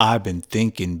I've been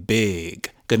thinking big,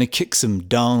 gonna kick some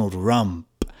Donald Rump,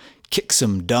 kick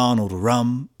some Donald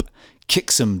Rump,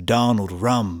 kick some Donald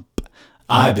Rump.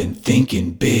 I've been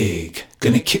thinking big,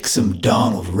 gonna kick some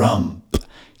Donald Rump,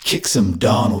 kick some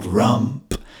Donald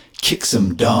Rump, kick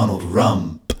some Donald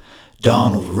Rump.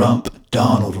 Donald Rump,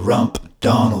 Donald Rump,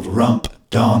 Donald Rump,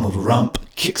 Donald Rump,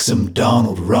 kick some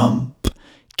Donald Rump,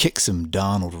 kick some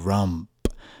Donald Rump.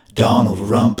 Donald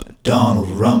Rump, Donald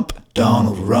Rump,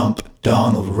 Donald Rump,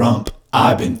 Donald Rump.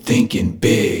 I've been thinking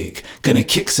big, gonna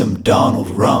kick some Donald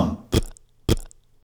Rump.